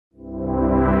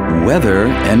Weather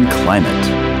and climate.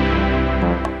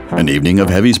 An evening of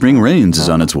heavy spring rains is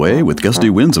on its way with gusty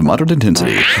winds of moderate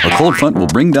intensity. A cold front will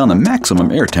bring down the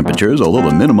maximum air temperatures, although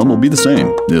the minimum will be the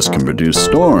same. This can produce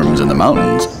storms in the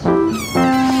mountains.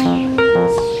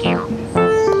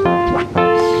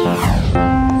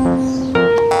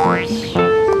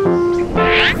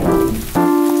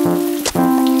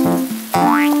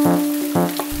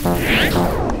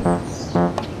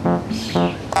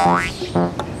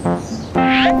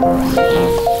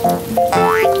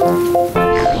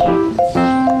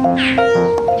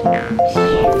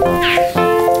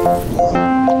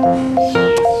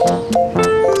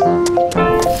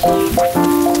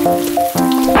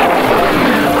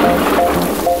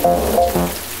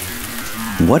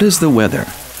 What is the weather?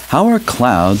 How are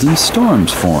clouds and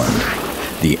storms formed?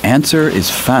 The answer is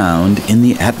found in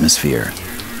the atmosphere.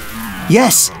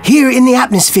 Yes, here in the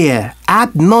atmosphere.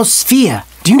 Atmosphere.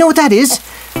 Do you know what that is?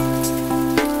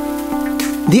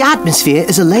 The atmosphere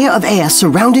is a layer of air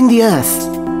surrounding the Earth.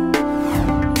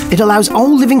 It allows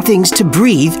all living things to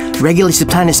breathe, regulates the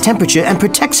planet's temperature, and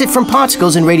protects it from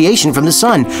particles and radiation from the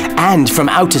sun and from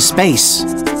outer space.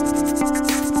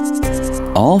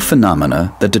 All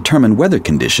phenomena that determine weather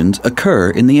conditions occur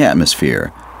in the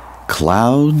atmosphere.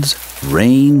 Clouds,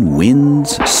 rain,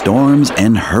 winds, storms,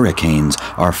 and hurricanes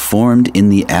are formed in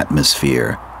the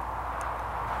atmosphere.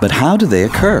 But how do they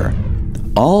occur?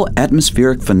 All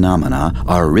atmospheric phenomena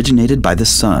are originated by the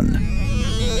sun.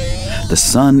 The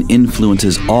sun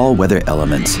influences all weather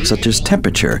elements such as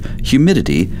temperature,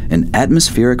 humidity, and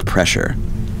atmospheric pressure.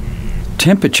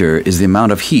 Temperature is the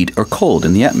amount of heat or cold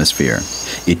in the atmosphere.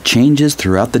 It changes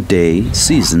throughout the day,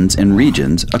 seasons, and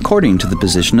regions according to the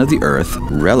position of the Earth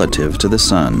relative to the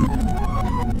sun.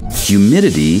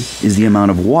 Humidity is the amount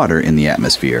of water in the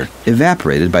atmosphere,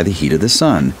 evaporated by the heat of the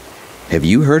sun. Have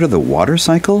you heard of the water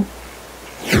cycle?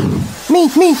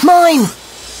 Mine!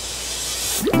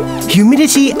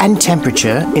 Humidity and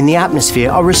temperature in the atmosphere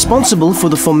are responsible for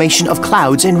the formation of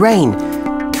clouds and rain.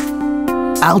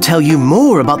 I'll tell you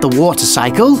more about the water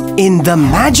cycle in The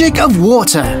Magic of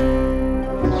Water.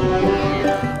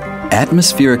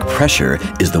 Atmospheric pressure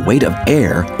is the weight of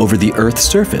air over the Earth's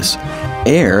surface.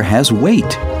 Air has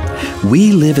weight.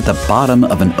 We live at the bottom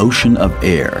of an ocean of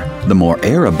air. The more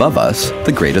air above us,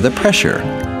 the greater the pressure.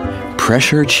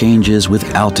 Pressure changes with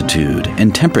altitude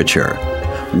and temperature.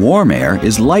 Warm air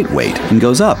is lightweight and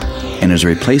goes up, and is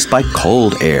replaced by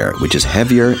cold air, which is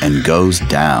heavier and goes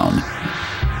down.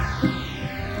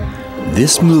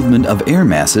 This movement of air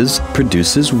masses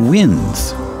produces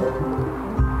winds.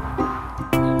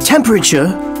 Temperature,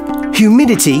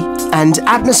 humidity, and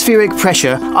atmospheric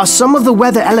pressure are some of the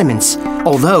weather elements,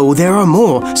 although there are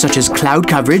more, such as cloud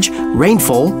coverage,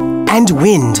 rainfall, and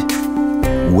wind.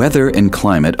 Weather and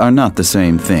climate are not the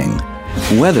same thing.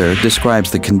 Weather describes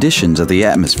the conditions of the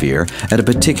atmosphere at a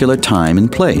particular time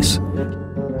and place.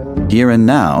 Here and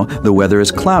now, the weather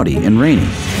is cloudy and rainy.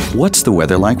 What's the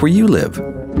weather like where you live?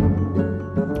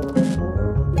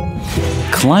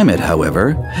 Climate,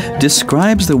 however,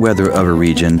 describes the weather of a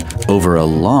region over a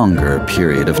longer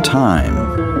period of time.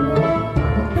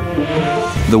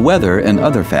 The weather and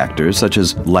other factors, such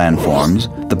as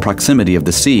landforms, the proximity of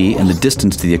the sea, and the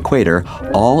distance to the equator,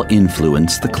 all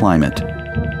influence the climate.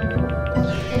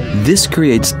 This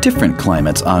creates different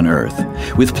climates on Earth,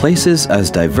 with places as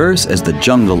diverse as the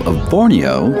jungle of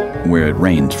Borneo, where it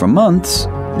rains for months,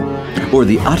 or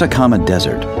the Atacama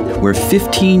Desert, where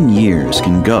 15 years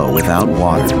can go without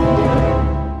water.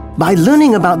 By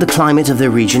learning about the climate of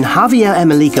their region, Javier and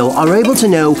Maliko are able to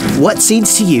know what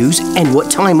seeds to use and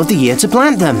what time of the year to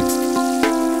plant them.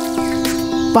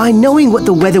 By knowing what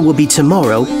the weather will be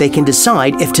tomorrow, they can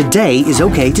decide if today is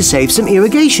okay to save some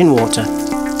irrigation water.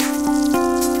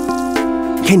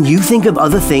 Can you think of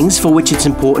other things for which it's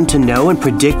important to know and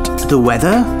predict the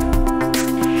weather?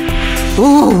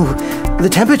 Ooh, the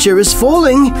temperature is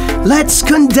falling. Let's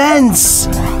condense.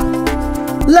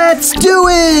 Let's do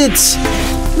it!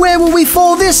 Where will we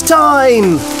fall this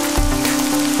time?